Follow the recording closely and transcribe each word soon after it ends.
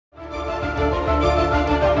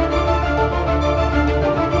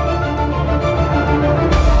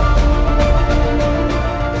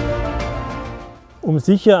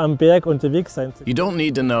sicher am Berg unterwegs sein zu können. You don't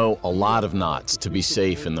need to know a lot of knots to be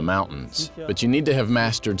safe in the mountains, but you need to have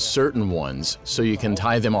mastered certain ones so you can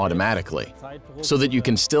tie them automatically, so that you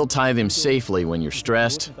can still tie them safely when you're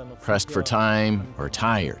stressed, pressed for time, or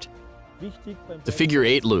tired. The figure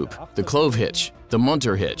 8 loop, the clove hitch, the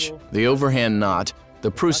munter hitch, the overhand knot,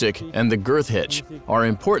 the Prusik, and the girth hitch are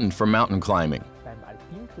important for mountain climbing.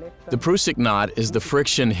 The Prusik knot is the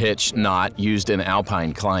friction hitch knot used in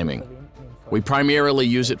alpine climbing. We primarily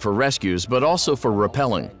use it for rescues, but also for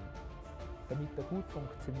rappelling.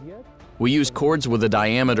 We use cords with a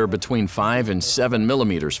diameter between 5 and 7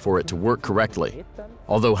 millimeters for it to work correctly,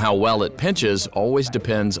 although how well it pinches always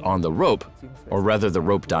depends on the rope, or rather the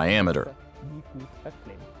rope diameter.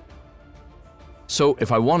 So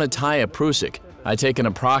if I want to tie a Prusik, I take an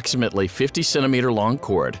approximately 50 centimeter long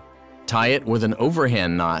cord, tie it with an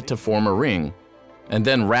overhand knot to form a ring, and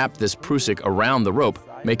then wrap this Prusik around the rope,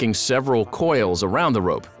 making several coils around the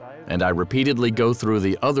rope, and I repeatedly go through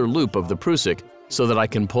the other loop of the Prusik so that I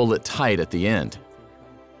can pull it tight at the end.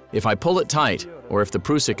 If I pull it tight, or if the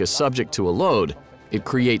Prusik is subject to a load, it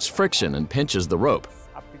creates friction and pinches the rope.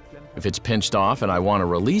 If it's pinched off and I want to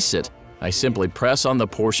release it, I simply press on the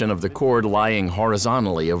portion of the cord lying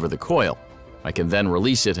horizontally over the coil. I can then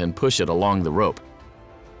release it and push it along the rope.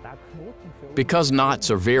 Because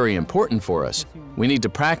knots are very important for us, we need to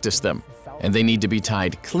practice them, and they need to be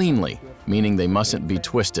tied cleanly, meaning they mustn't be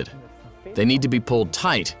twisted. They need to be pulled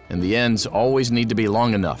tight, and the ends always need to be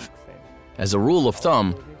long enough. As a rule of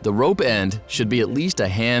thumb, the rope end should be at least a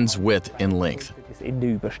hand's width in length. Das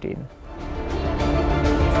Ende überstehen.